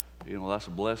that's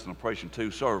a blessing of preaching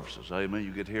 2 services. Amen.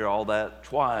 You get to hear all that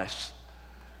twice.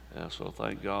 So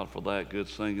thank God for that good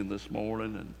singing this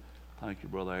morning. And thank you,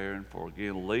 Brother Aaron, for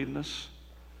again leading us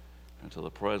into the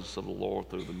presence of the Lord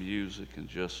through the music. And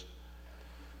just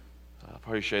I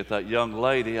appreciate that young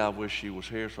lady. I wish she was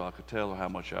here so I could tell her how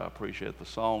much I appreciate the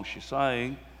song she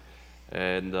sang.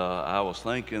 And I was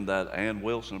thinking that Ann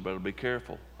Wilson better be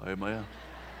careful. Amen.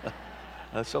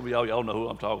 Some of y'all know who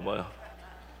I'm talking about.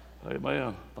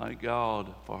 Amen. Thank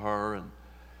God for her.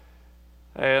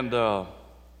 And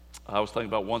I was thinking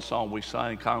about one song we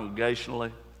sang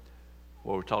congregationally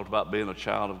where we talked about being a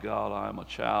child of God. I am a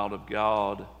child of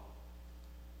God.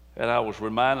 And I was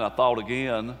reminded, I thought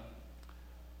again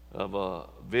of a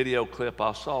video clip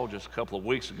I saw just a couple of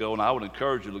weeks ago, and I would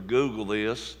encourage you to Google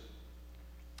this.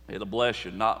 It'll bless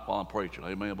you, not while I'm preaching,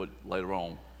 amen, but later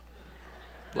on.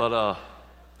 But a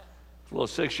little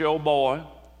 6-year-old boy,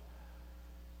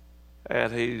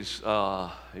 and he's an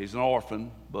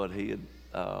orphan, but he had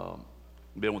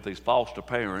been with these foster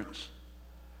parents,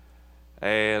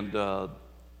 and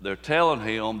they're telling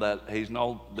him that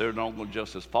they're not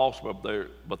just his foster,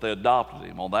 but they adopted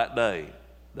him on that day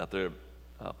that they're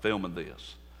filming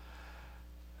this.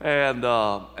 And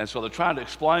so they're trying to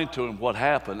explain to him what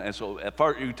happened. And so at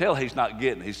first you can tell he's not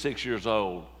getting it. He's 6 years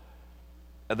old.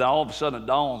 And then all of a sudden it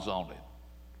dawns on him.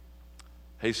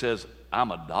 He says,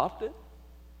 I'm adopted?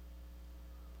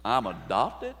 I'm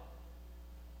adopted?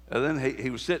 And then he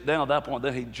was sitting down at that point.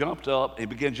 Then he jumped up. He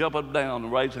began jumping up and down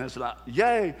and raising his hand and said,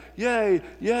 yay, yay,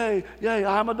 yay, yay,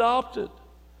 I'm adopted.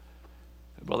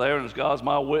 And Brother Aaron, as God's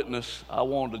my witness, I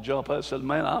wanted to jump up and said,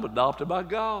 man, I'm adopted by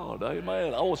God.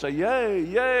 Amen. I want to say, yay,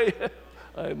 yay.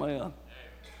 Amen.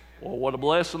 Well, what a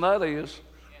blessing that is.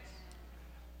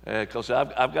 Because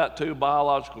I've got 2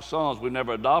 biological sons. We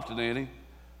never adopted any.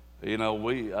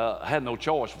 We had no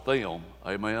choice with them.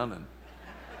 Amen. And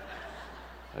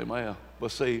amen.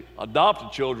 But see,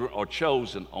 adopted children are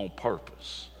chosen on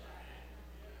purpose.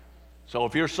 So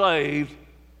if you're saved,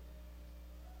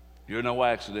 you're no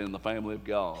accident in the family of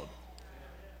God.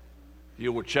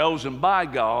 You were chosen by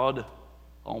God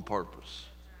on purpose.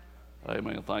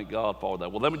 Amen. Thank God for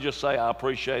that. Well, let me just say I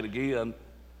appreciate again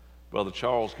Brother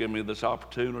Charles giving me this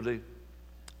opportunity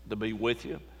to be with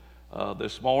you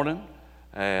this morning.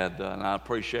 And I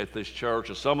appreciate this church.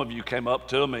 And some of you came up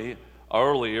to me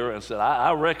earlier and said,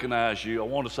 I recognize you. I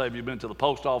want to say, have you been to the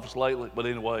post office lately? But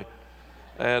anyway,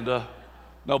 and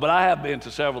no, but I have been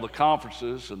to several of the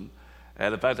conferences. And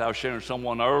in fact, I was sharing with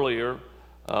someone earlier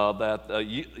that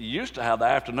you used to have the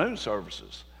afternoon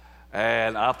services.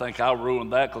 And I think I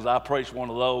ruined that because I preached one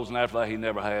of those, and after that, he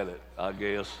never had it, I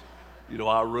guess.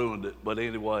 I ruined it. But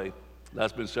anyway,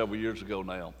 that's been several years ago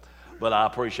now. But I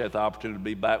appreciate the opportunity to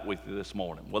be back with you this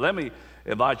morning. Well, let me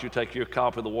invite you to take your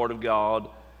copy of the Word of God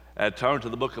and turn to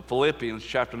the book of Philippians,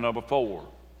 chapter number 4.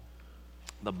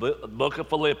 The book of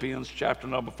Philippians, chapter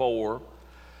number 4.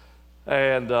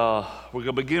 And we're going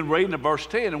to begin reading at verse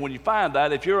 10. And when you find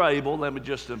that, if you're able, let me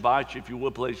just invite you, if you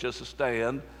would please, just to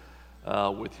stand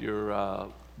with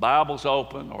your Bibles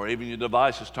open or even your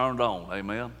devices turned on.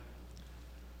 Amen.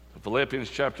 Philippians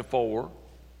chapter 4.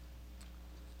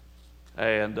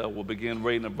 And we'll begin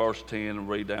reading at verse 10 and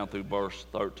read down through verse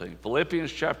 13.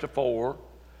 Philippians chapter 4,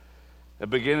 and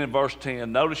beginning in verse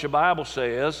 10. Notice your Bible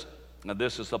says, and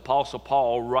this is the Apostle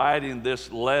Paul writing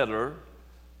this letter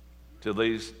to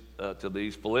these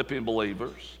Philippian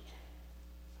believers.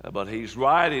 But he's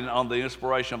writing on the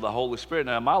inspiration of the Holy Spirit.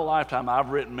 Now, in my lifetime, I've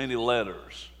written many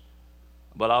letters.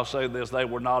 But I'll say this, they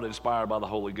were not inspired by the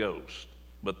Holy Ghost.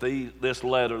 But this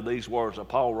letter, these words that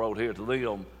Paul wrote here to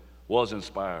them, was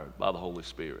inspired by the Holy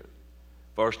Spirit.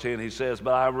 Verse 10, he says,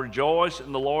 but I rejoice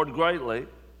in the Lord greatly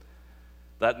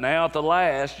that now at the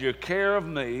last your care of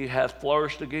me hath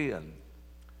flourished again,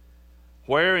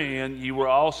 wherein you were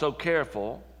also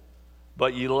careful,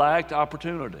 but ye lacked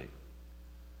opportunity.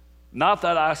 Not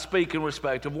that I speak in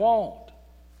respect of want,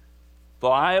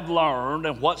 for I have learned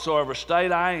in whatsoever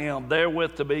state I am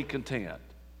therewith to be content.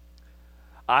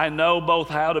 I know both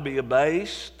how to be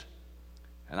abased,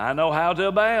 and I know how to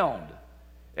abound.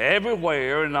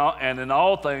 Everywhere and in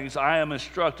all things I am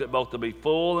instructed both to be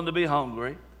full and to be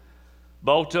hungry,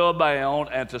 both to abound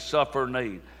and to suffer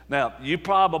need. Now, you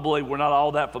probably were not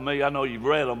all that familiar. I know you've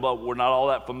read them, but we're not all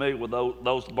that familiar with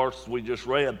those verses we just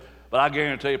read. But I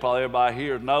guarantee you probably everybody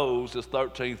here knows this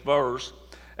 13th verse.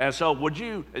 And so would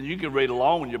you, and you can read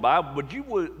along in your Bible,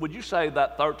 would you say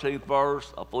that 13th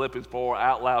verse of Philippians 4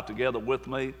 out loud together with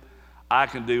me? I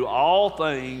can do all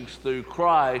things through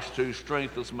Christ who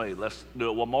strengthens me. Let's do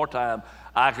it one more time.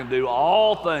 I can do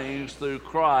all things through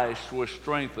Christ which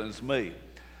strengthens me.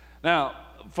 Now,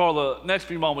 for the next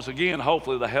few moments, again,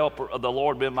 hopefully the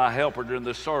Lord being my helper during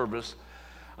this service,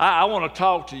 I want to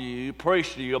talk to you,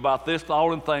 preach to you about this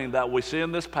thought and thing that we see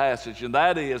in this passage, and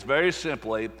that is very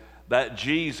simply that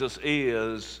Jesus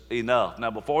is enough.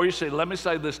 Now, before you see, let me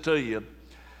say this to you,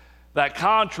 that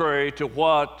contrary to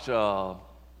what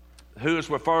who is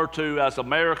referred to as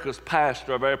America's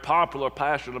pastor, a very popular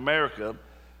pastor in America,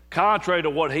 contrary to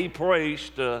what he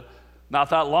preached not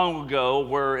that long ago,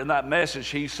 where in that message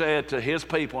he said to his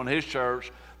people in his church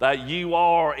that you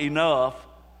are enough,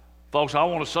 folks, I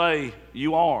want to say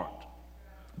you aren't.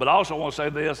 But I also want to say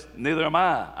this, neither am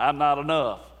I. I'm not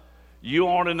enough. You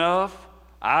aren't enough.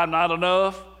 I'm not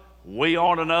enough. We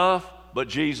aren't enough, but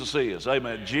Jesus is.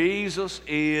 Amen. Jesus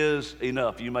is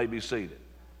enough. You may be seated.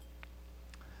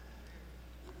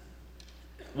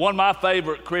 One of my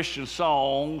favorite Christian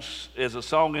songs is a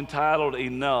song entitled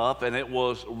Enough, and it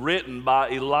was written by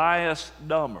Elias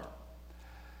Dummer.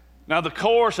 Now, the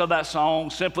chorus of that song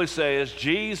simply says,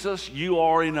 Jesus, you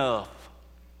are enough.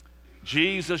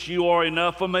 Jesus, you are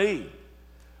enough for me.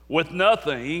 With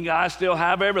nothing, I still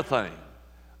have everything.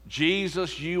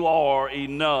 Jesus, you are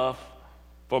enough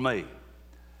for me.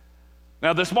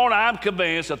 Now, this morning, I'm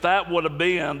convinced that that would have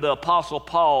been the Apostle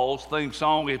Paul's theme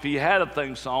song if he had a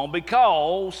theme song,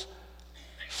 because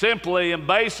simply and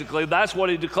basically, that's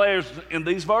what he declares in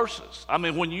these verses. I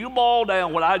mean, when you boil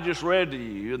down what I just read to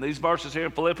you in these verses here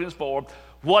in Philippians 4,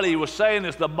 what he was saying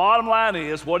is, the bottom line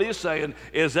is, what he's saying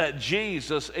is that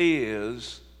Jesus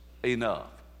is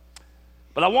enough.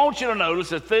 But I want you to notice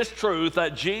that this truth,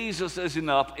 that Jesus is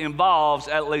enough, involves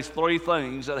at least three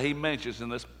things that he mentions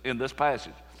in this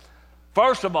passage.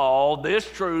 First of all, this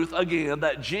truth, again,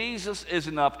 that Jesus is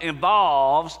enough,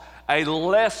 involves a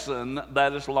lesson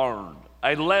that is learned.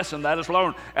 A lesson that is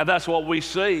learned. And that's what we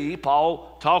see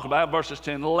Paul talk about in verses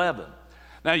 10 and 11.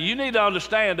 Now, you need to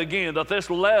understand, again, that this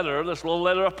little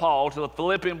letter of Paul to the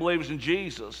Philippian believers in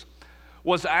Jesus,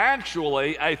 was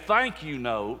actually a thank you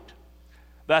note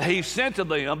that he sent to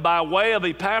them by way of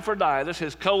Epaphroditus,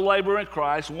 his co-laborer in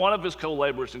Christ, one of his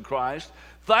co-laborers in Christ,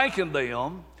 thanking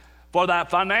them for that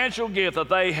financial gift that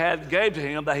they had gave to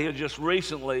him that he had just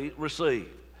recently received.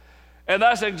 And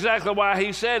that's exactly why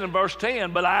he said in verse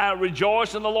 10, but I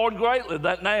rejoice in the Lord greatly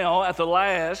that now at the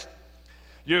last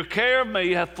your care of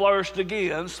me hath flourished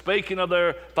again, speaking of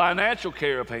their financial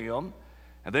care of him.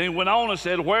 And then he went on and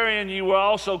said, wherein you were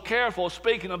also careful,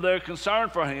 speaking of their concern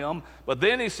for him. But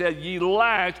then he said, ye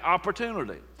lacked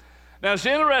opportunity. Now it's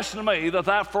interesting to me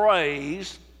that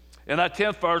phrase in that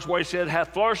 10th verse where he said,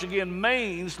 hath flourished again,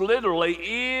 means literally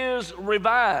is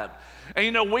revived. And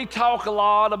you know, we talk a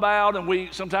lot about,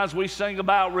 and sometimes we sing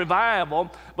about revival,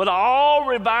 but all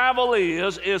revival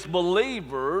is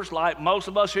believers, like most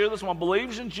of us here this morning,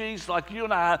 believers in Jesus, like you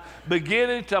and I,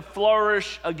 beginning to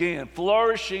flourish again,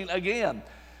 flourishing again.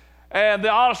 And the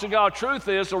honest to God truth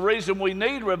is, the reason we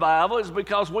need revival is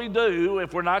because we do,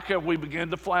 if we're not careful, we begin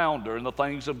to flounder in the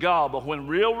things of God. But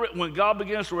when God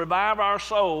begins to revive our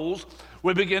souls,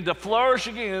 we begin to flourish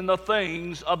again in the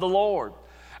things of the Lord.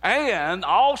 And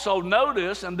also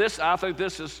notice, and I think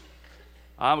this is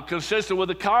consistent with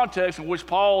the context in which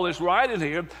Paul is writing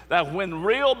here, that when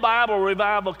real Bible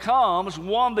revival comes,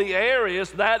 one of the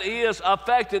areas that is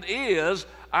affected is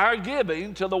our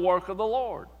giving to the work of the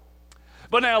Lord.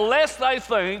 But now, lest they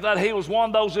think that he was one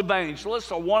of those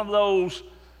evangelists or one of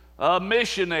those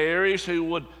missionaries who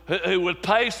would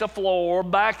pace the floor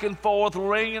back and forth,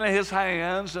 wringing his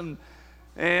hands, and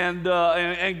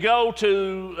go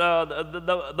to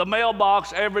the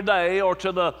mailbox every day, or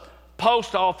to the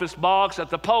post office box at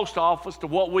the post office, to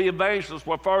what we evangelists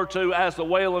refer to as the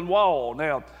Wailing Wall.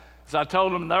 Now, as I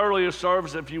told them in the earlier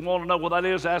service, if you want to know what that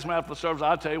is, ask me after the service.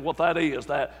 I'll tell you what that is,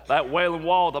 that Wailing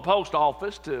Wall at the post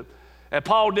office. And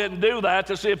Paul didn't do that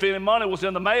to see if any money was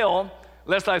in the mail,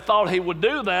 lest they thought he would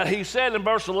do that. He said in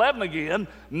verse 11 again,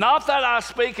 not that I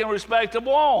speak in respect of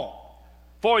want.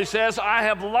 For he says, I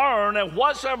have learned in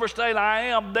whatsoever state I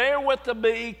am, therewith to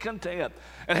be content.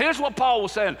 And here's what Paul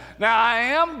was saying. Now, I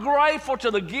am grateful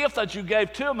to the gift that you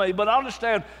gave to me, but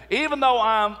understand, even though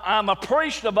I'm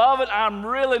appreciative of it, I'm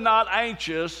really not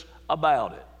anxious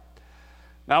about it.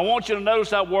 Now, I want you to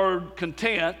notice that word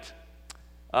content.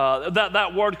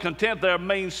 That word content there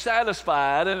means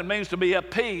satisfied, and it means to be at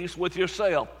peace with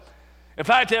yourself. In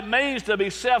fact, it means to be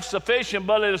self-sufficient,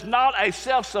 but it is not a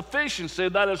self-sufficiency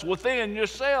that is within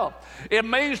yourself. It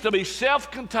means to be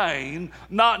self-contained,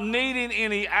 not needing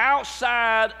any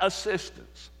outside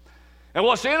assistance. And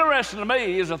what's interesting to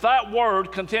me is that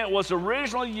word content was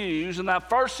originally used in that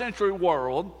first century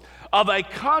world of a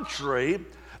country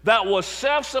that was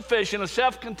self-sufficient and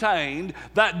self-contained,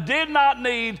 that did not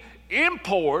need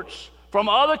imports from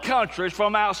other countries,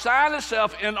 from outside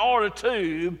itself, in order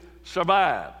to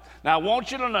survive. Now, I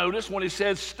want you to notice when he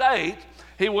said state,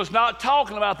 he was not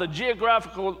talking about the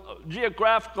geographical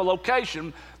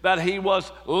location that he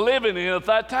was living in at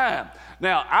that time.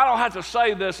 Now, I don't have to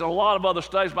say this in a lot of other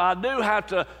states, but I do have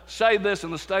to say this in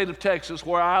the state of Texas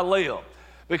where I live.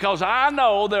 Because I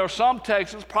know there are some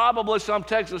Texans, probably some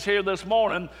Texans here this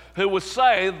morning, who would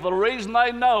say the reason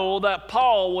they know that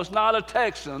Paul was not a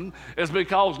Texan is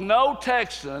because no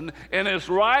Texan in his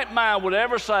right mind would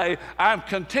ever say, I'm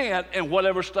content in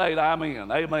whatever state I'm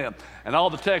in. Amen. And all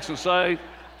the Texans say,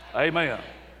 amen.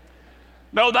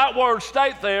 No, that word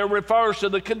state there refers to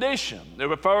the condition. It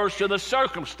refers to the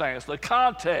circumstance, the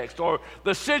context, or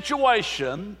the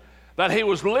situation that he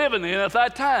was living in at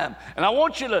that time. And I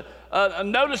want you to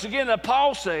notice again that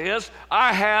Paul says,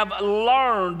 I have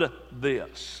learned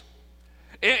this.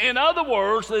 In other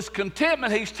words, this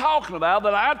contentment he's talking about,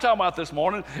 that I'm talking about this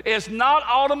morning, is not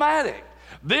automatic.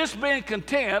 This being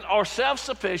content or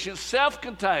self-sufficient,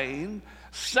 self-contained,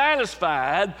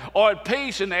 satisfied, or at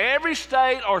peace in every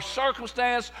state or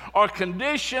circumstance or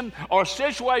condition or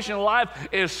situation in life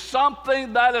is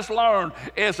something that is learned.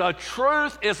 It's a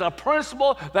truth, it's a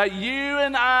principle that you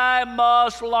and I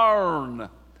must learn.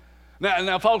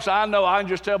 Now, folks, I know, I can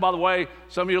just tell by the way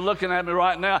some of you are looking at me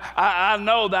right now, I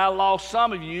know that I lost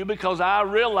some of you because I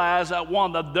realize that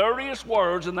one of the dirtiest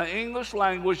words in the English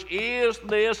language is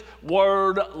this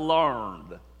word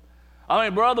learned. I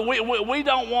mean, brother, we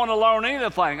don't want to learn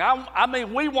anything. I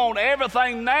mean, we want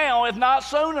everything now, if not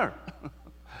sooner.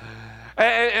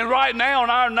 and right now in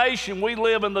our nation, we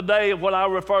live in the day of what I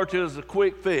refer to as a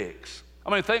quick fix. I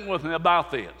mean, think with me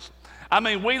about this. I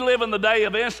mean, we live in the day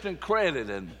of instant credit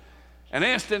and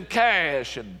instant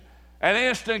cash and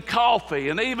instant coffee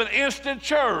and even instant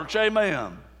church.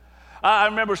 Amen. I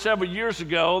remember several years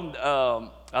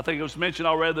ago, I think it was mentioned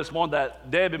already this morning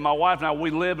that Debbie, my wife, and I, we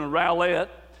live in Rowlett.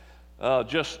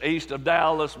 Just east of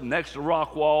Dallas, next to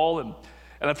Rockwall.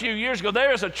 And a few years ago,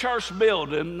 there is a church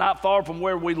building not far from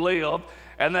where we live,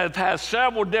 and they've had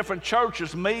several different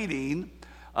churches meeting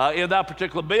in that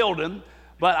particular building.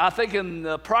 But I think in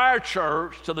the prior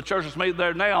church to the churches meeting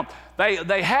there now,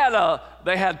 they had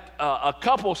a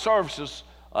couple of services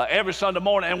every Sunday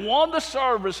morning. And one of the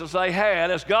services they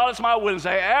had, as God is my witness,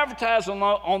 they advertised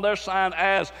on their sign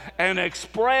as an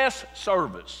express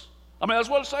service. I mean, that's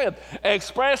what it said.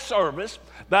 Express service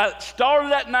that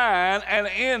started at 9 and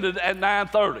ended at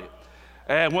 9:30.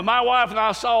 And when my wife and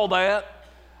I saw that,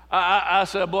 I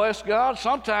said, bless God,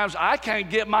 sometimes I can't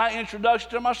get my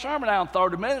introduction to my sermon out in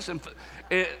 30 minutes, and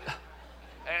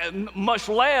much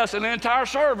less an entire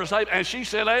service. And she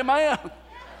said, amen.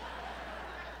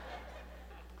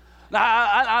 Now,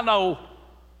 I know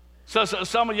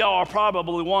some of y'all are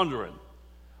probably wondering,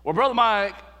 well, Brother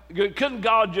Mike, couldn't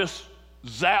God just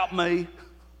zap me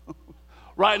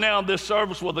right now in this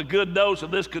service with a good dose of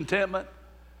this contentment?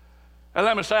 And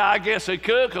let me say, I guess he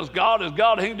could, because God is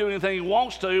God. He can do anything he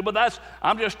wants to, but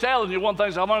I'm just telling you one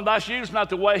thing I learned, that's usually not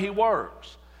the way he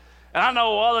works. And I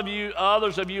know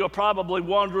others of you are probably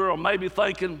wondering or maybe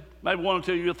thinking, maybe one or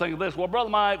two of you are thinking this, well, Brother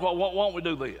Mike, why don't we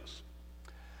do this?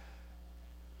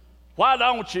 Why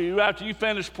don't you, after you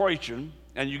finish preaching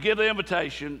and you give the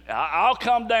invitation, I'll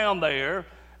come down there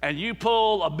and you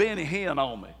pull a Benny Hinn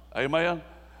on me, amen?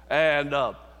 And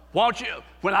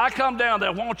when I come down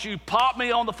there, won't you pop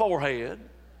me on the forehead,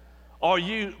 or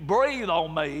you breathe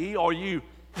on me, or you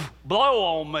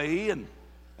blow on me, and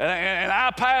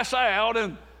I pass out,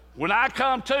 and when I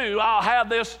come to, I'll have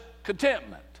this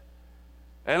contentment.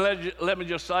 And let me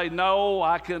just say, no,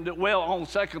 I couldn't do. Well, on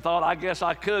second thought, I guess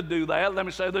I could do that. Let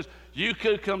me say this. You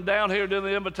could come down here to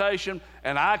the invitation,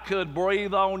 and I could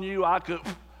breathe on you. I could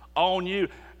on you.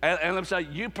 And let me say,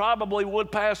 you probably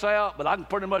would pass out, but I can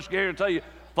pretty much guarantee you,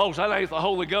 folks, that ain't the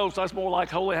Holy Ghost. That's more like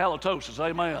holy halitosis.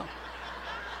 Amen.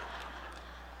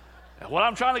 And what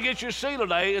I'm trying to get you to see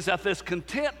today is that this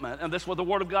contentment, and this is what the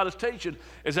Word of God is teaching,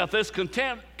 is that this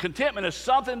contentment is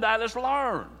something that is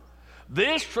learned.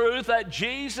 This truth that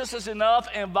Jesus is enough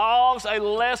involves a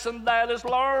lesson that is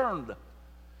learned.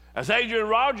 As Adrian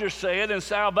Rogers said, in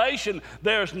salvation,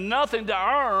 there's nothing to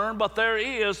earn, but there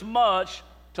is much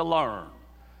to learn.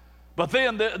 But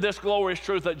then this glorious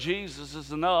truth that Jesus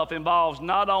is enough involves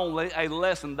not only a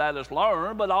lesson that is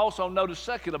learned, but also, notice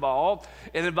second of all,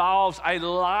 it involves a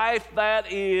life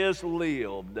that is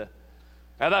lived.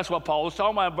 And that's what Paul is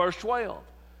talking about in verse 12.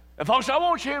 And folks, I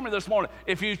want you to hear me this morning.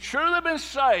 If you've truly been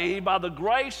saved by the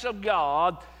grace of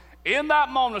God, in that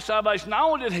moment of salvation, not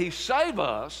only did he save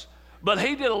us, but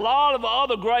he did a lot of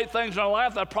other great things in our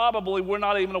life that probably we're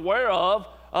not even aware of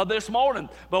this morning.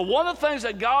 But one of the things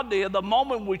that God did the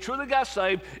moment we truly got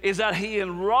saved is that he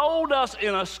enrolled us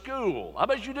in a school. I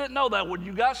bet you didn't know that when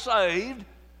you got saved,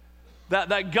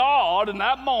 that God in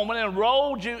that moment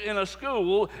enrolled you in a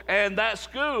school, and that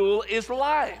school is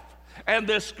life. And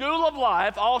this school of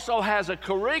life also has a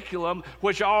curriculum,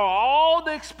 which are all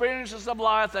the experiences of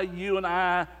life that you and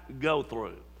I go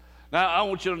through. Now, I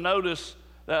want you to notice,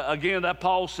 again, that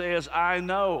Paul says, I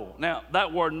know. Now,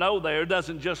 that word know there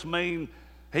doesn't just mean,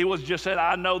 he was just said,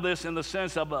 I know this in the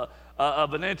sense of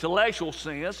an intellectual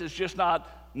sense. It's just not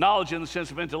knowledge in the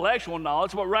sense of intellectual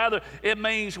knowledge, but rather it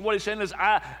means, what he's saying is,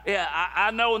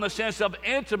 I know in the sense of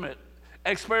intimate,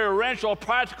 experiential,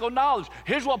 practical knowledge.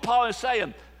 Here's what Paul is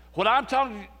saying. What I'm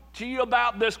talking to you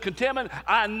about this contentment,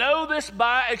 I know this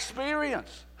by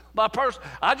experience.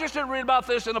 I just didn't read about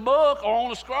this in a book or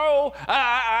on a scroll.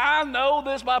 I know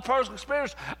this by personal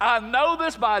experience. I know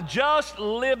this by just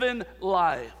living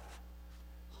life.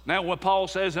 Now, when Paul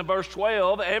says in verse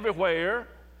 12, everywhere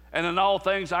and in all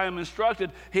things I am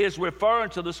instructed, he is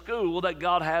referring to the school that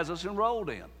God has us enrolled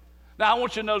in. Now, I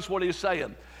want you to notice what he's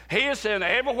saying. He is saying,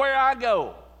 everywhere I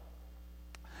go,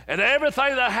 and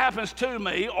everything that happens to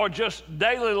me, or just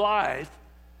daily life,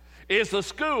 is the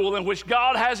school in which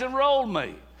God has enrolled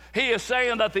me. He is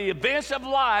saying that the events of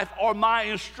life are my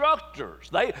instructors.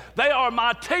 They are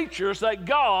my teachers that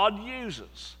God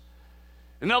uses.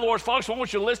 In other words, folks, I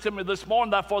want you to listen to me this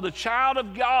morning that for the child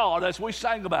of God, as we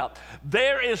sang about,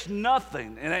 there is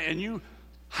nothing, and you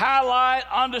highlight,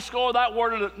 underscore that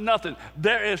word, nothing.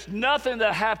 There is nothing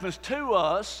that happens to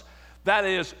us that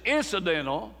is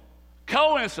incidental,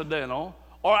 coincidental,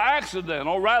 or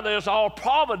accidental. Rather, it's all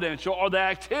providential, or the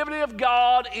activity of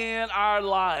God in our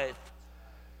life.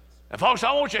 And folks,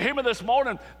 I want you to hear me this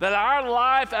morning that our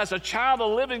life as a child of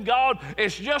the living God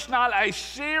is just not a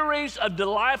series of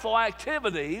delightful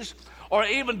activities or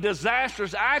even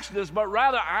disastrous accidents, but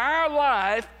rather our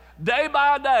life, day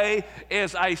by day,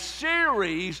 is a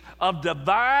series of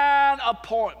divine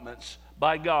appointments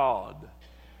by God.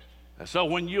 And so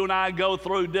when you and I go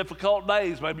through difficult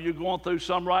days, maybe you're going through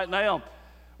some right now,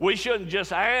 we shouldn't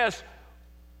just ask,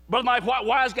 Brother Mike,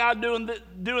 why is God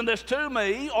doing this to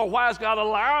me? Or why is God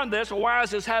allowing this? Or why is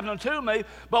this happening to me?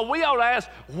 But we ought to ask,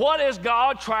 what is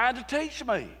God trying to teach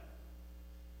me?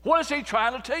 What is he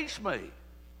trying to teach me?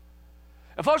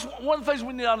 And folks, one of the things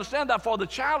we need to understand that for the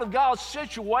child of God,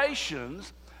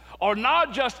 situations are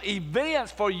not just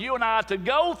events for you and I to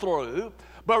go through,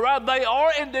 but rather they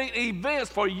are indeed events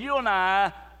for you and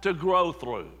I to grow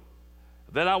through.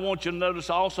 Then I want you to notice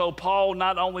also Paul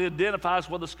not only identifies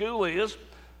what the school is,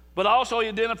 but also he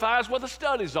identifies what the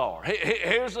studies are.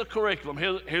 Here's the curriculum.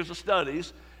 Here's the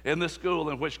studies in this school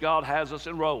in which God has us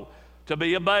enrolled. To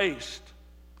be abased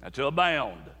and to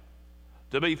abound.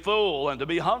 To be full and to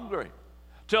be hungry.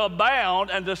 To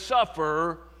abound and to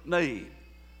suffer need.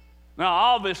 Now,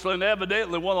 obviously and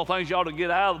evidently, one of the things you ought to get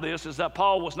out of this is that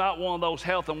Paul was not one of those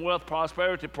health and wealth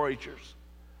prosperity preachers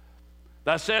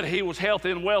that said he was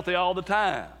healthy and wealthy all the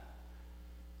time.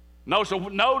 No, so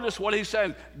notice what he's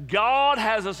saying. God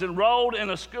has us enrolled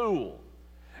in a school,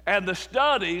 and the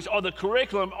studies or the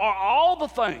curriculum are all the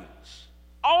things,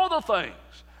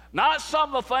 not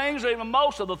some of the things or even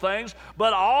most of the things,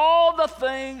 but all the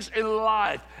things in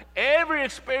life, every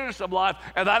experience of life,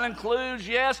 and that includes,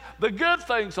 yes, the good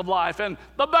things of life and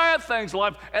the bad things of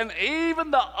life, and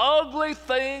even the ugly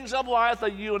things of life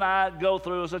that you and I go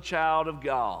through as a child of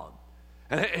God.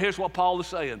 And here's what Paul is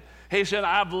saying. He said,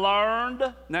 I've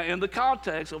learned, now in the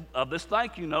context of this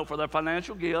thank you note for their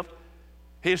financial gift,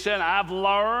 he said, I've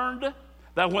learned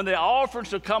that when the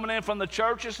offerings are coming in from the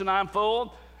churches and I'm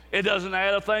full, it doesn't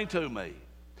add a thing to me.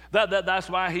 That's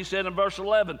why he said in verse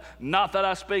 11, not that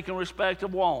I speak in respect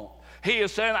of want. He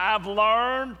is saying, I've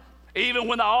learned even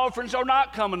when the offerings are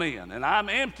not coming in and I'm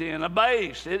empty and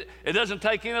abased, it doesn't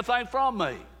take anything from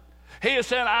me. He is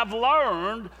saying, I've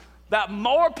learned that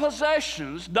more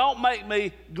possessions don't make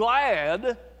me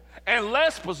glad and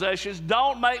less possessions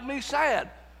don't make me sad.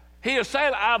 He is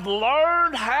saying, I've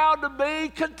learned how to be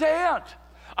content.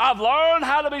 I've learned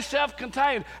how to be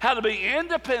self-contained, how to be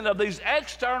independent of these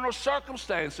external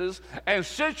circumstances and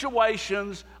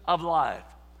situations of life.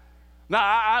 Now,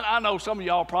 I know some of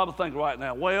y'all probably think right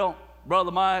now, well,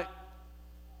 Brother Mike,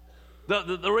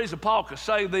 the reason Paul could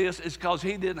say this is because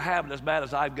he didn't have it as bad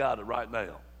as I've got it right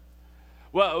now.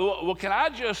 Well, can I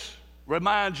just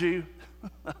remind you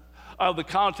of the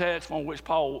context from which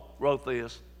Paul wrote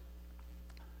this?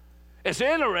 It's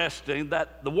interesting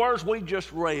that the words we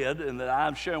just read and that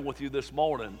I'm sharing with you this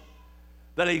morning,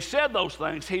 that he said those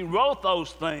things, he wrote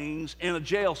those things in a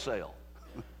jail cell.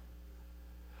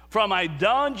 From a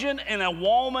dungeon in a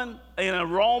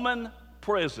Roman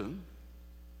prison,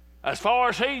 as far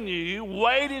as he knew,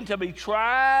 waiting to be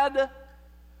tried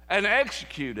and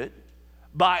executed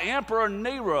by Emperor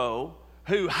Nero,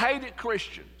 who hated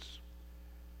Christians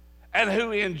and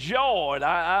who enjoyed,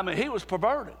 I mean, he was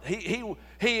perverted.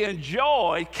 He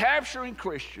enjoyed capturing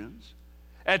Christians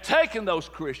and taking those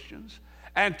Christians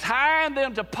and tying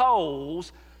them to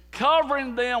poles,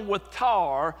 covering them with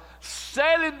tar,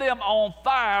 setting them on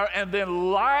fire, and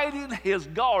then lighting his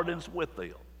gardens with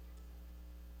them.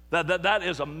 That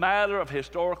is a matter of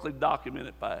historically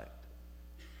documented fact.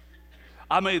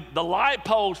 I mean, the light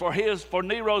poles for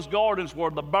Nero's gardens were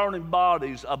the burning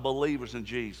bodies of believers in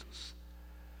Jesus.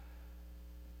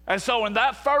 And so in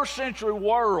that first century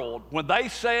world, when they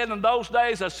said in those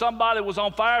days that somebody was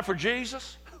on fire for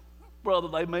Jesus, brother,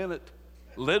 they meant it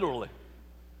literally.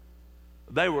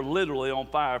 They were literally on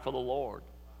fire for the Lord.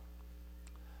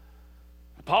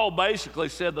 Paul basically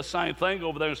said the same thing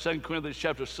over there in 2 Corinthians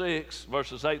chapter 6,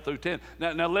 verses 8 through 10.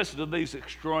 Now listen to these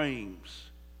extremes.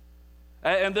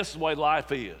 And this is the way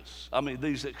life is. I mean,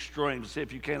 these extremes, see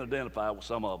if you can't identify with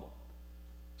some of them.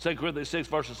 2 Corinthians 6,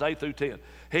 verses 8 through 10.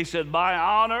 He said, by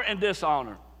honor and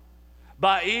dishonor,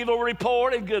 by evil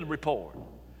report and good report,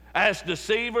 as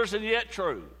deceivers and yet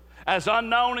true, as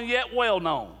unknown and yet well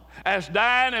known, as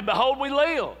dying and behold we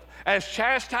live, as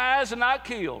chastised and not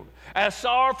killed, as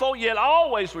sorrowful yet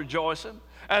always rejoicing,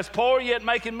 as poor yet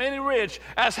making many rich,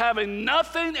 as having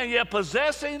nothing and yet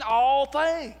possessing all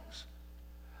things.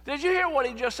 Did you hear what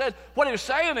he just said? What he was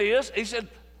saying is, he said,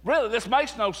 really, this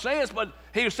makes no sense, but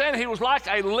he was saying he was like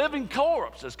a living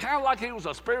corpse. It's kind of like he was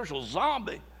a spiritual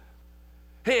zombie.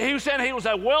 He was saying he was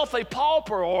a wealthy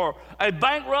pauper or a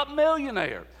bankrupt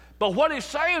millionaire. But what he's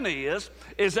saying is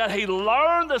that he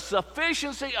learned the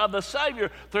sufficiency of the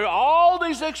Savior through all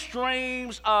these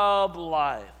extremes of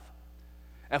life.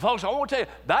 And folks, I want to tell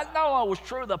you, that not only was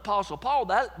true of the Apostle Paul,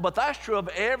 but that's true of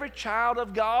every child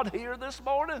of God here this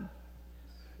morning,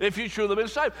 if you truly been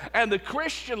saved. And the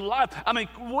Christian life, I mean,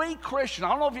 we Christians, I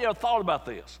don't know if you ever thought about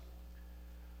this,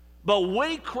 but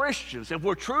we Christians, if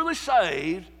we're truly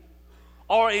saved,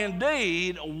 are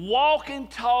indeed walking,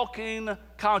 talking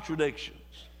contradictions.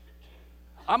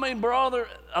 I mean, brother,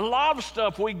 a lot of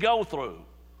stuff we go through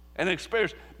and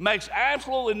experience makes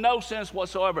absolutely no sense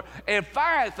whatsoever. In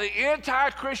fact, the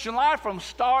entire Christian life from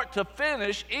start to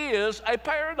finish is a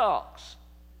paradox.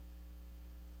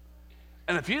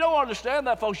 And if you don't understand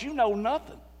that, folks, you know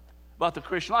nothing about the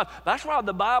Christian life. That's why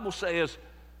the Bible says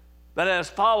that as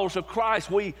followers of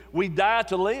Christ, we die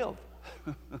to live.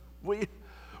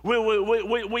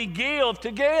 we give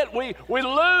to get. We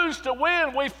lose to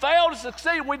win. We fail to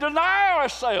succeed. We deny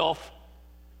ourselves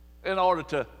in order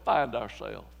to find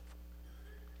ourselves.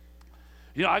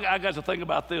 You know, I got to think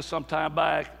about this some time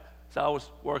back as I was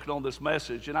working on this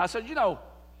message, and I said, you know,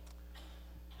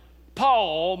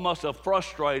 Paul must have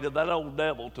frustrated that old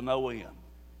devil to no end.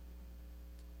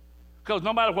 Because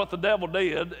no matter what the devil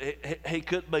did, he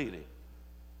couldn't beat him.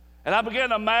 And I began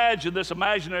to imagine this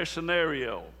imaginary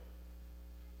scenario.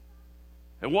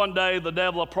 And one day the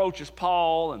devil approaches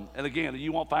Paul, and again,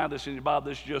 you won't find this in your Bible,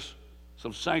 this is just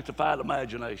some sanctified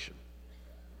imagination.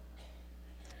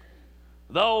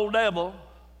 The old devil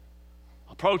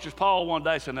approaches Paul one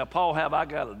day and said, now, Paul, have I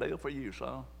got a deal for you,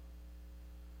 son?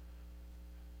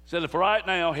 Said, if right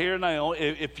now, here now,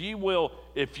 if you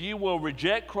will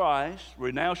reject Christ,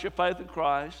 renounce your faith in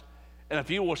Christ, and if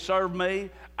you will serve me,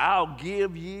 I'll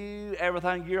give you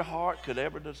everything your heart could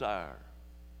ever desire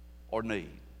or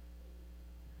need.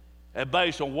 And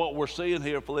based on what we're seeing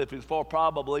here in Philippians 4,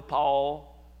 probably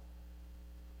Paul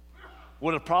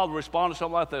would have probably responded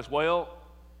something like this: well,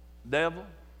 devil,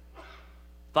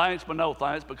 thanks but no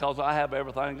thanks, because I have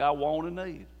everything I want and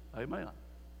need. Amen.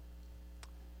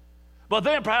 But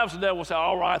then perhaps the devil will say,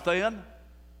 all right then,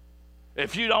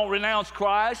 if you don't renounce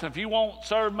Christ, if you won't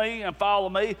serve me and follow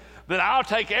me, then I'll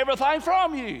take everything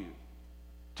from you.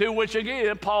 To which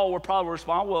again, Paul would probably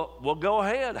respond, well, go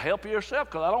ahead, help yourself,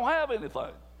 because I don't have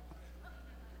anything.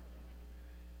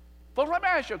 But let me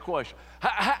ask you a question.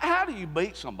 How do you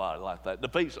beat somebody like that?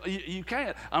 You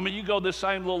can't. I mean, you go this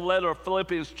same little letter of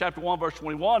Philippians chapter 1, verse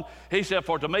 21. He said,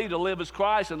 for to me to live is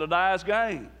Christ and to die is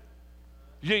gain.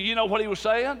 You know what he was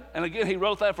saying? And again, he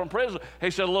wrote that from prison. He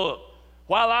said, look,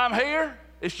 while I'm here,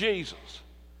 it's Jesus.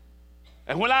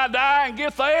 And when I die and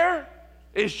get there,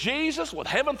 it's Jesus with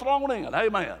heaven thrown in.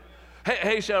 Amen.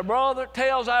 He said, brother,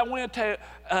 heads I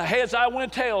win,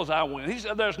 tails I win. He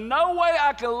said, there's no way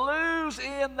I can lose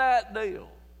in that deal.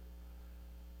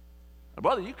 Now,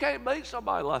 brother, you can't beat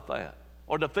somebody like that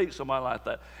or defeat somebody like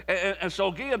that. And so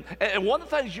again, and one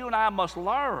of the things you and I must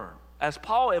learn, as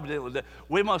Paul evidently did,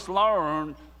 we must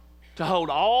learn to hold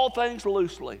all things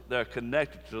loosely that are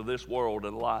connected to this world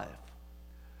and life.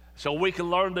 So we can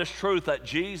learn this truth that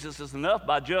Jesus is enough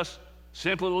by just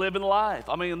simply living life.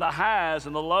 I mean, the highs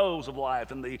and the lows of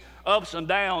life, and the ups and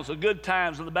downs, the good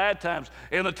times and the bad times,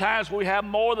 and the times we have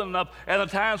more than enough, and the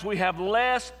times we have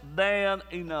less than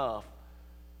enough.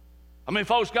 I mean,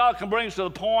 folks, God can bring us to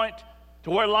the point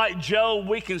to where, like Job,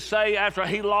 we can say after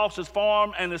he lost his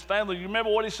farm and his family, you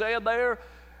remember what he said there?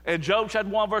 In Job chapter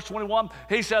 1, verse 21,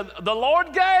 he said, the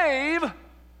Lord gave,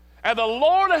 and the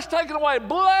Lord has taken away.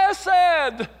 Blessed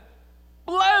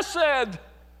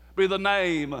be the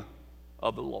name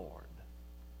of the Lord.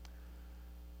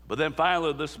 But then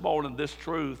finally this morning, this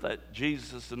truth that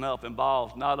Jesus is enough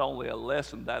involves not only a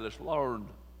lesson that is learned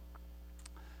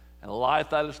and a life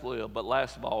that is lived, but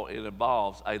last of all, it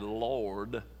involves a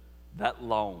Lord that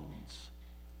loans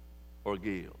or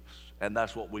gives. And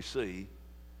that's what we see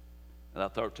in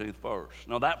that 13th verse.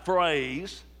 Now that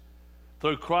phrase,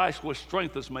 through Christ which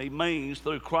strengthens me, means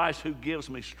through Christ who gives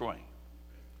me strength.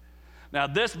 Now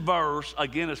this verse,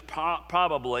 again, is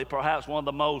probably perhaps one of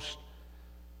the most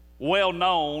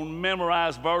well-known,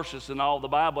 memorized verses in all the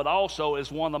Bible, but also is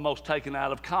one of the most taken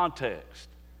out of context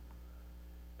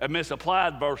and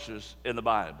misapplied verses in the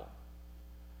Bible.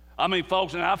 I mean,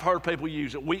 folks, and I've heard people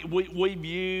use it. We've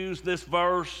used this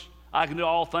verse, I can do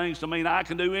all things, to mean I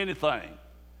can do anything,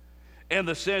 in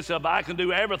the sense of I can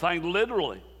do everything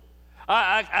literally.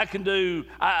 I can do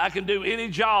any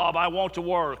job I want to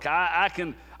work. I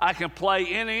can play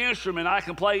any instrument. I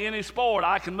can play any sport.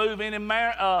 I can move any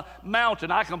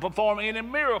mountain. I can perform any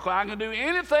miracle. I can do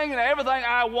anything and everything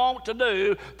I want to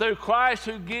do through Christ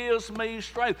who gives me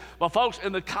strength. But folks,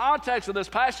 in the context of this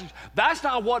passage, that's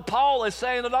not what Paul is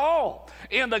saying at all.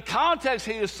 In the context,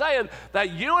 he is saying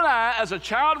that you and I, as a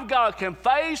child of God, can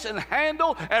face and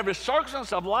handle every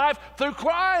circumstance of life through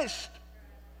Christ.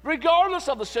 Regardless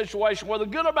of the situation, whether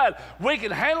good or bad, we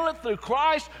can handle it through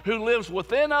Christ who lives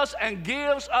within us and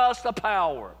gives us the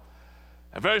power.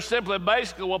 And very simply,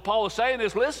 basically, what Paul is saying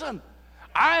is, listen,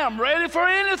 I am ready for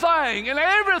anything and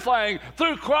everything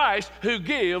through Christ who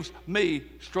gives me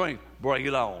strength. Bring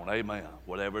it on, amen,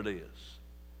 whatever it is.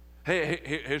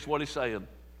 Here's what he's saying.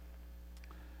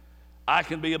 I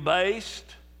can be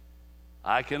abased,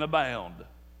 I can abound.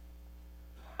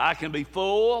 I can be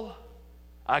full,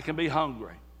 I can be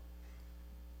hungry.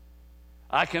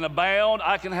 I can abound,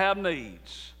 I can have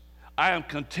needs. I am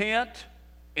content,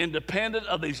 independent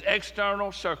of these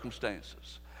external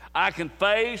circumstances. I can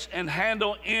face and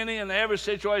handle any and every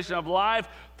situation of life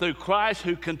through Christ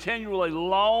who continually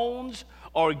loans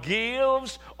or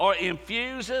gives or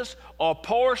infuses or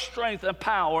pours strength and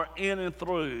power in and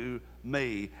through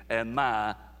me and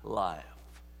my life.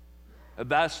 And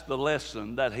that's the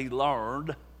lesson that he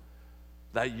learned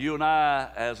that you and I,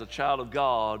 as a child of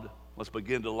God, must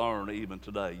begin to learn even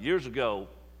today. Years ago,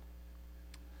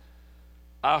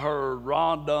 I heard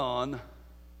Ron Dunn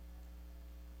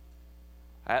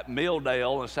at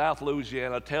Milldale in South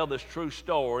Louisiana tell this true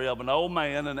story of an old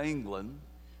man in England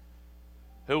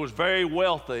who was very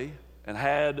wealthy and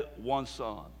had one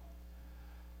son.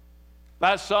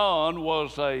 That son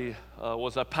was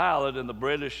a pilot in the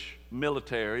British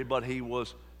military, but he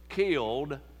was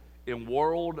killed in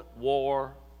World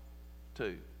War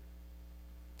II.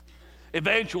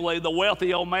 Eventually, the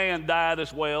wealthy old man died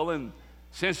as well, and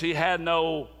since he had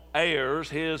no heirs,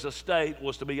 his estate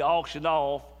was to be auctioned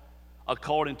off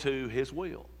according to his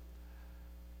will.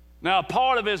 Now,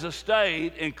 part of his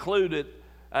estate included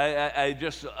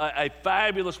a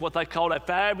fabulous, what they called a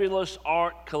fabulous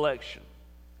art collection.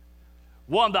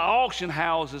 One of the auction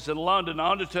houses in London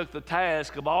undertook the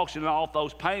task of auctioning off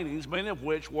those paintings, many of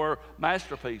which were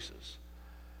masterpieces.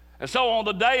 And so on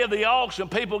the day of the auction,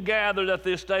 people gathered at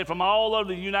this day from all over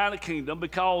the United Kingdom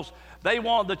because they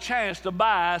wanted the chance to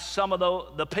buy some of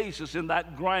the pieces in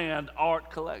that grand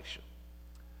art collection.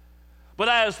 But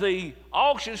as the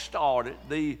auction started,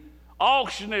 the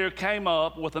auctioneer came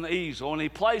up with an easel and he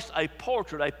placed a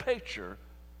picture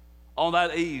on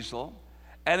that easel.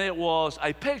 And it was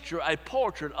a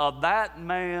portrait of that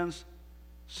man's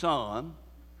son,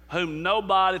 whom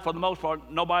nobody, for the most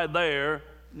part, nobody there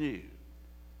knew.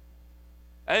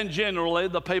 And generally,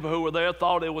 the people who were there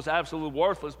thought it was absolutely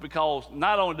worthless because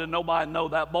not only did nobody know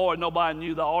that boy, nobody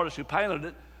knew the artist who painted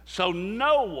it, so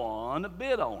no one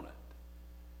bid on it.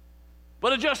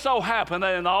 But it just so happened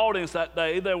that in the audience that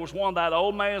day, there was one of that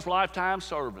old man's lifetime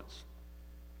servants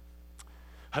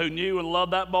who knew and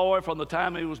loved that boy from the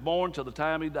time he was born to the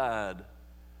time he died.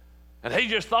 And he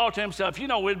just thought to himself, you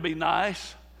know, it'd be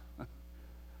nice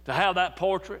to have that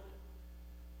portrait.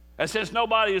 And since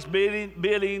nobody is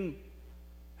bidding,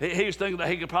 he was thinking that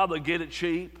he could probably get it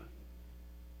cheap.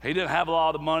 He didn't have a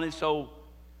lot of money, so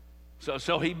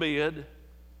he bid.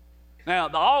 Now,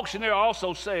 the auctioneer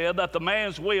also said that the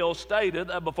man's will stated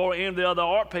that before any of the other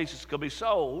art pieces could be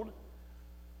sold,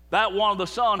 that one of the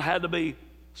son had to be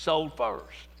sold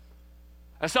first.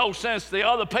 And so since the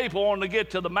other people wanted to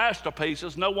get to the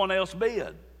masterpieces, no one else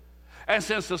bid. And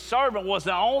since the servant was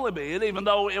the only bid, even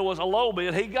though it was a low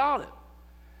bid, he got it.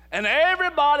 And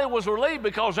everybody was relieved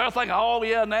because they're thinking, oh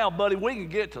yeah, now buddy, we can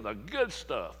get to the good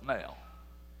stuff now.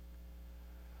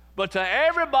 But to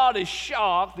everybody's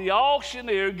shock, the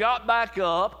auctioneer got back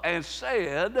up and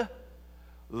said,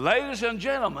 ladies and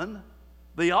gentlemen,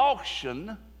 the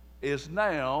auction is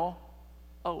now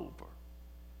over.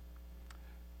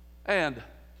 And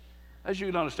as you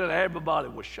can understand, everybody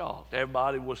was shocked.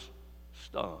 Everybody was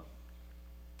stunned.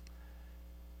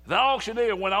 The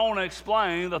auctioneer went on to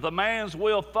explain that the man's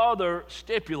will further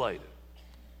stipulated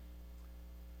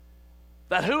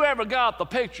that whoever got the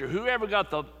picture, whoever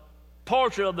got the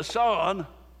portrait of the son,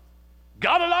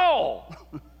 got it all.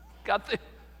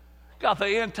 got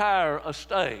the entire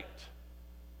estate.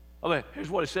 I mean, here's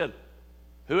what he said.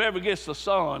 Whoever gets the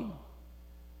son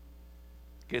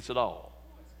gets it all.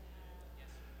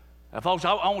 And folks,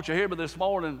 I want you to hear me this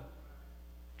morning.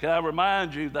 Can I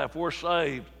remind you that if we're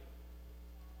saved,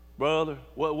 brother,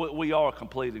 we are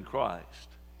complete in Christ.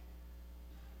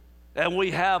 And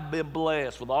we have been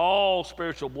blessed with all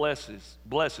spiritual blessings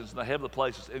in the heavenly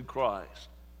places in Christ.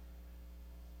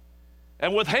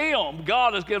 And with Him,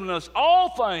 God has given us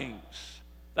all things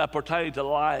that pertain to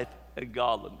life and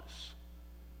godliness.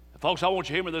 And folks, I want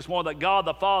you to hear me this morning that God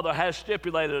the Father has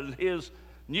stipulated in His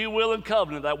new will and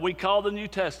covenant that we call the New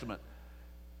Testament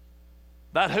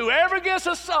that whoever gets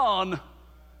a son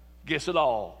gets it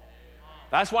all.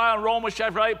 That's why in Romans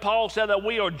chapter 8, Paul said that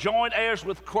we are joint heirs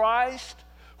with Christ,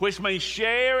 which means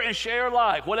share and share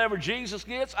alike. Whatever Jesus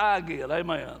gets, I get.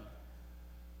 Amen.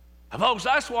 And folks,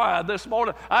 that's why this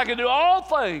morning I can do all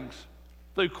things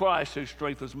through Christ who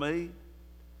strengthens me.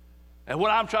 And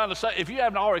what I'm trying to say, if you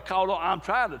haven't already caught on, I'm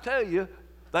trying to tell you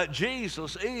that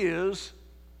Jesus is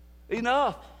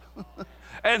enough.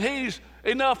 And He's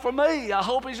enough for me. I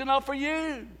hope He's enough for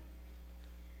you.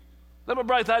 Let me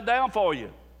break that down for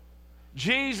you.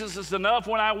 Jesus is enough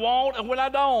when I want and when I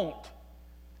don't.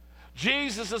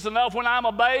 Jesus is enough when I'm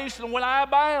abased and when I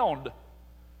abound.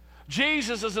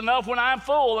 Jesus is enough when I'm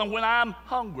full and when I'm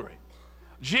hungry.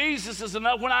 Jesus is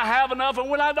enough when I have enough and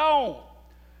when I don't.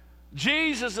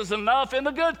 Jesus is enough in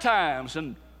the good times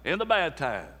and in the bad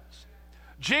times.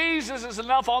 Jesus is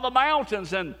enough on the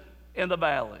mountains and in the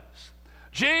valleys.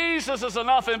 Jesus is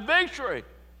enough in victory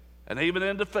and even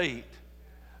in defeat.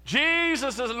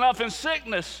 Jesus is enough in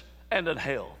sickness and in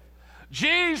health.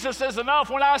 Jesus is enough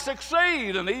when I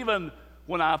succeed and even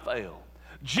when I fail.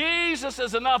 Jesus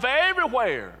is enough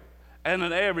everywhere and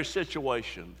in every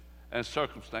situation and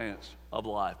circumstance of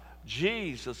life.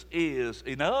 Jesus is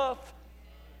enough.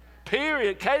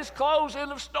 Period. Case closed.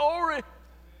 End of story.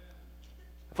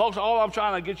 Folks, all I'm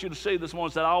trying to get you to see this morning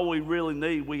is that all we really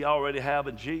need, we already have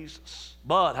in Jesus.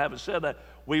 But having said that,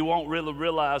 we won't really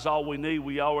realize all we need,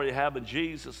 we already have in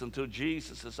Jesus until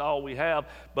Jesus is all we have.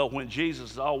 But when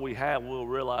Jesus is all we have, we'll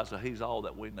realize that He's all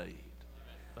that we need.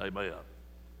 Amen.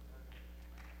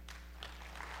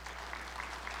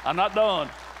 I'm not done.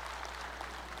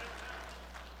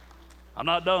 I'm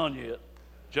not done yet.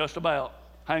 Just about.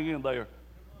 Hang in there.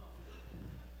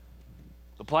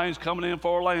 The plane's coming in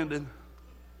for a landing.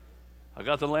 I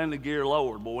got the landing gear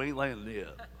lowered, but we ain't landed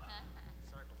yet.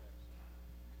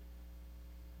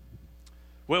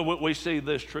 Well, we see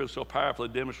this truth so powerfully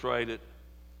demonstrated.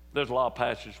 There's a lot of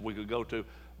passages we could go to.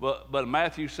 But in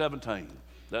Matthew 17,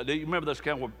 do you remember this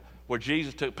account where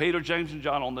Jesus took Peter, James, and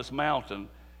John on this mountain?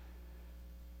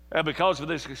 And because of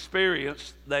this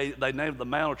experience, they named the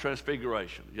Mount of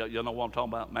Transfiguration. You know what I'm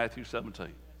talking about? Matthew 17.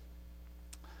 And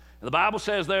the Bible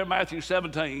says there in Matthew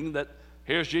 17 that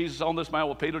here's Jesus on this mountain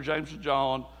with Peter, James, and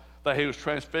John, that He was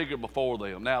transfigured before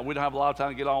them. Now, we don't have a lot of time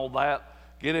to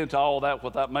get into all that,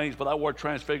 what that means, but that word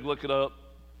transfigured, look it up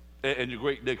in your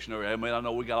Greek dictionary. I mean, I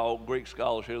know we got all Greek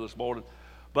scholars here this morning,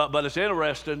 but it's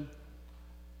interesting.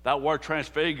 That word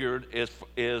transfigured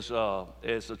is a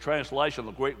translation of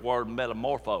the Greek word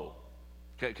metamorpho.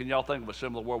 Can y'all think of a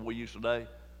similar word we use today?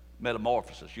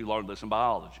 Metamorphosis. You learned this in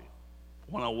biology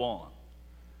 101.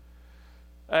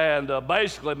 And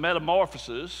basically,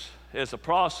 metamorphosis is a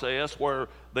process where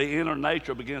the inner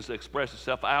nature begins to express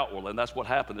itself outwardly, and that's what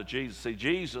happened to Jesus. See,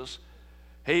 Jesus,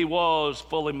 He was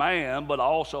fully man, but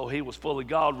also He was fully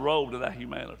God, robed in that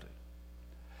humanity.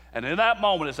 And in that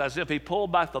moment, it's as if He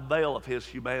pulled back the veil of His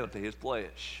humanity, His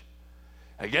flesh,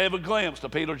 and gave a glimpse to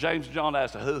Peter, James, and John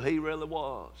as to who He really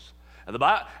was. And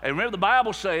remember, the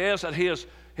Bible says that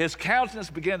his countenance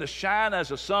began to shine as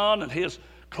the sun, and his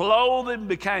clothing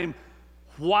became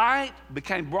bright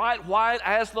white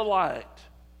as the light.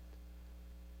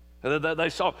 And they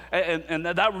saw, and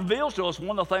that reveals to us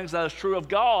one of the things that is true of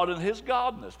God and his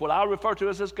godness. What I refer to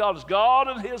as his godness, God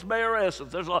and his bare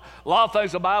essence. There's a lot of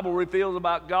things the Bible reveals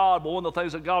about God, but one of the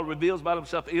things that God reveals about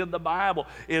himself in the Bible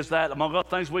is that, among other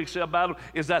things we can say about him,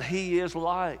 is that he is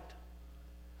light.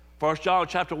 1 John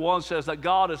chapter 1 says that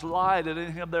God is light, and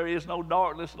in him there is no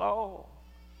darkness at all.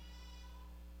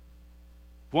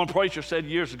 One preacher said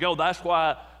years ago, that's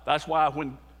why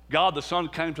when God the Son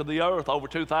came to the earth over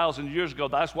 2,000 years ago,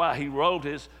 that's why he robed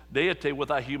his deity with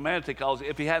our humanity, because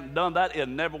if he hadn't done that, it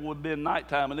never would have been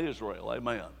nighttime in Israel.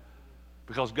 Amen.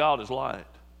 Because God is light.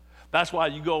 That's why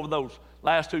you go over those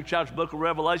last two chapters of the book of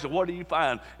Revelation. What do you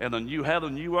find? In the new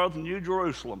heaven, new earth, and new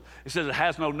Jerusalem. It says it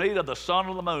has no need of the sun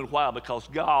or the moon. Why? Because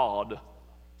God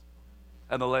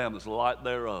and the Lamb is the light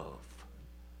thereof.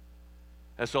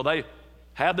 And so they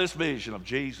had this vision of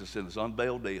Jesus in his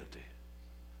unveiled deity.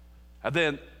 And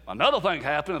then another thing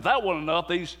happened. If that wasn't enough,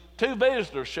 these two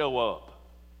visitors show up.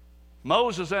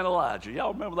 Moses and Elijah.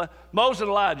 Y'all remember that? Moses and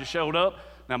Elijah showed up.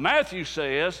 Now Matthew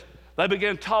says they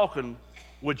began talking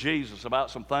with Jesus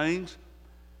about some things.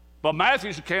 But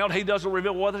Matthew's account, he doesn't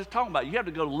reveal what they're talking about. You have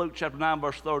to go to Luke chapter 9,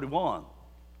 verse 31.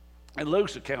 In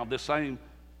Luke's account, this same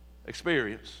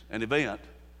experience and event,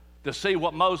 to see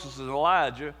what Moses and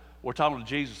Elijah were talking to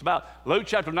Jesus about. Luke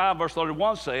chapter 9, verse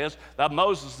 31 says that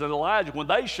Moses and Elijah, when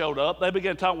they showed up, they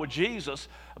began talking with Jesus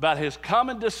about his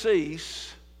coming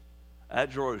decease at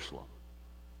Jerusalem.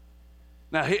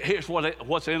 Now, here's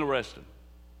what's interesting.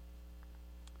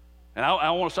 And I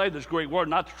want to say this Greek word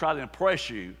not to try to impress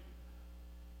you,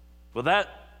 but that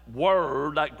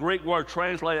word, that Greek word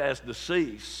translated as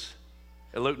decease,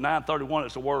 in Luke 9:31,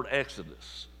 it's the word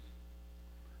exodus.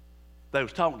 They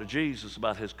was talking to Jesus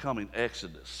about his coming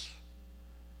exodus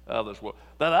of this world.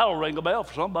 That'll ring a bell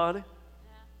for somebody.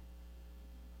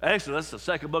 Yeah. Exodus, the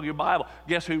second book of your Bible.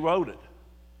 Guess who wrote it?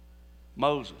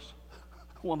 Moses.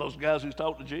 One of those guys who's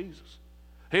talked to Jesus.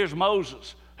 Here's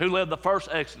Moses, who led the first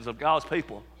exodus of God's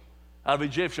people out of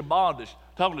Egyptian bondage,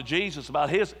 talking to Jesus about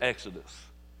his exodus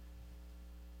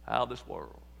out of this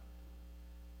world.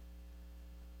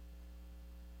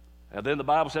 And then the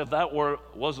Bible said if that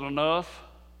wasn't enough,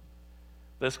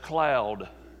 this cloud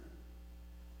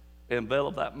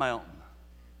enveloped that mountain.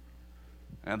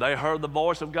 And they heard the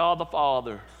voice of God the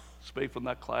Father speak from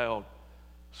that cloud,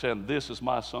 saying, "This is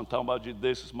my son." Talking about you,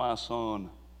 "This is my son.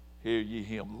 Hear ye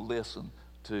him. Listen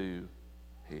to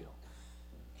him."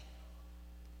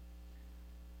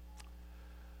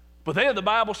 But then the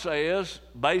Bible says,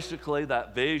 basically,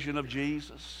 that vision of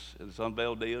Jesus and his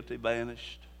unveiled deity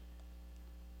vanished.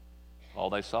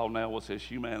 All they saw now was his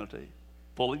humanity,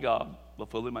 fully God, but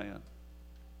fully man.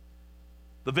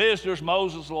 The visitors,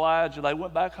 Moses, Elijah, they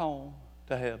went back home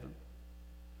to heaven.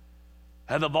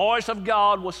 And the voice of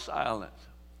God was silent.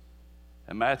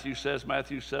 And Matthew says,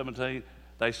 Matthew 17,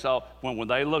 they saw, when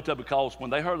they looked up, because when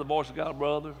they heard the voice of God,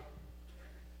 brother,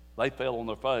 they fell on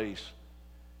their face.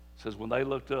 It says when they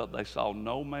looked up, they saw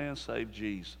no man save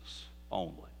Jesus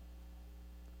only.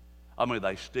 I mean,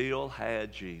 they still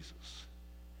had Jesus.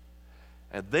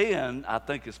 And then, I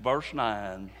think it's verse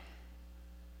 9,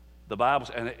 the Bible,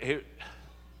 and here,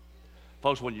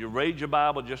 folks, when you read your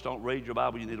Bible, just don't read your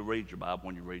Bible. You need to read your Bible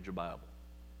when you read your Bible.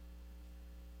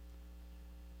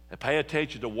 And pay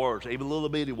attention to words, even little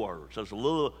bitty words. There's a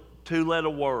little two-letter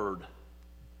word.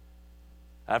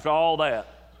 After all that,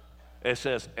 it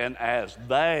says, and as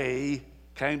they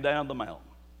came down the mountain.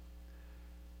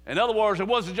 In other words, it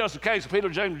wasn't just a case of Peter,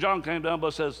 James, and John came down, but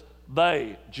it says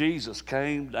they, Jesus,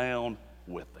 came down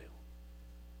with them.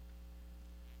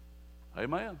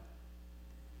 Amen.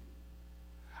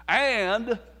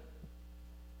 And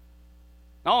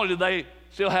not only did they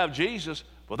still have Jesus,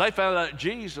 but they found out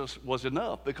Jesus was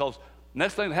enough, because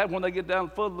next thing that happened when they get down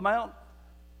the foot of the mountain,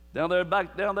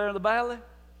 back down there in the valley,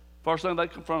 first thing they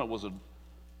confronted was a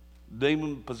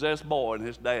demon-possessed boy and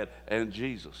his dad, and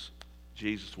Jesus.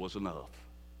 Jesus was enough.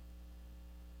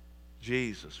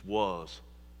 Jesus was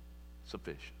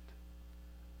sufficient.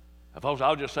 And folks,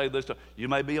 I'll just say this to you. You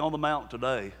may be on the mountain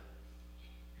today,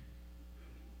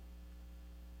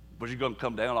 but you're going to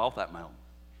come down off that mountain.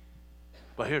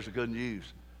 But here's the good news.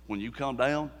 When you come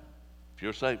down, if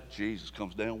you're saved, Jesus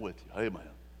comes down with you. Amen.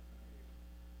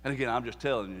 And again, I'm just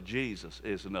telling you, Jesus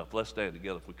is enough. Let's stand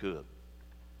together if we could.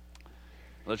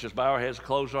 Let's just bow our heads and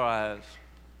close our eyes.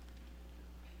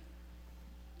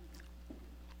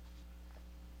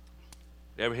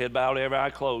 Every head bowed, every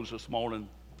eye closed this morning.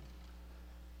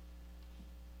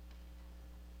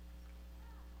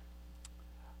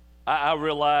 I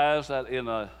realize that in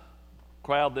a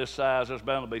crowd this size, there's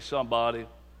bound to be somebody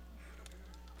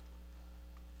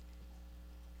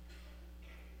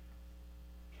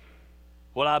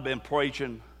what I've been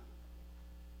preaching,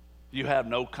 you have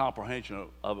no comprehension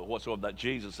of it whatsoever, that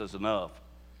Jesus is enough.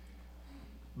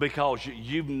 Because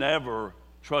you've never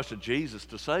trusted Jesus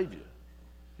to save you.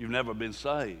 You've never been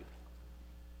saved.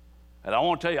 And I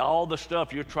want to tell you, all the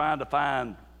stuff you're trying to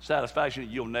find satisfaction,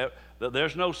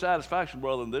 there's no satisfaction,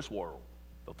 brother, in this world,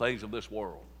 the things of this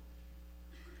world.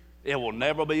 It will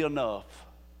never be enough.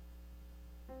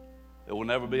 It will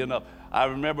never be enough. I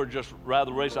remember just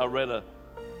rather recently, I read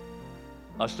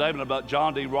a statement about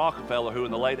John D. Rockefeller, who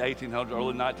in the late 1800s,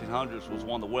 early 1900s was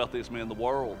one of the wealthiest men in the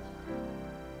world.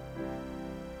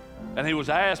 And he was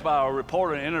asked by a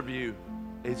reporter in an interview,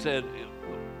 he said,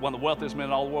 one of the wealthiest men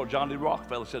in all the world, John D.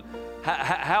 Rockefeller, said,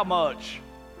 how much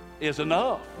is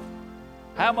enough?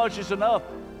 How much is enough?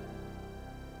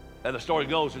 And the story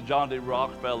goes that John D.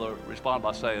 Rockefeller responded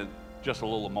by saying, just a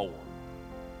little more.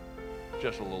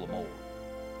 Just a little more.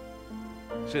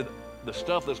 See, the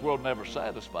stuff this world never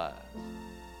satisfies.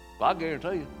 But I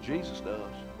guarantee you, Jesus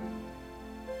does.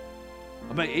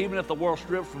 I mean, even if the world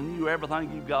strips from you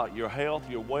everything you've got, your health,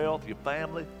 your wealth, your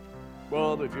family,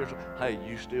 brother, hey,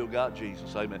 you still got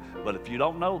Jesus, amen. But if you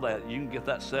don't know that, you can get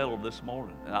that settled this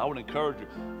morning. And I would encourage you,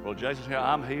 well, Jason's here,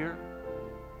 I'm here.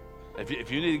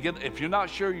 If you're not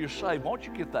sure you're saved, why don't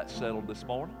you get that settled this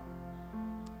morning?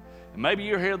 And maybe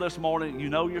you're here this morning, you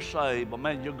know you're saved, but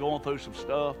man, you're going through some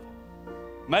stuff.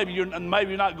 Maybe you're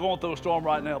not going through a storm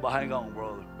right now, but hang on,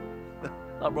 brother.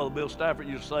 Like Brother Bill Stafford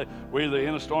used to say, we're either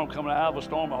in a storm, coming out of a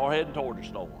storm, or heading toward a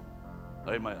storm.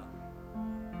 Amen.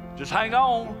 Just hang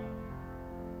on.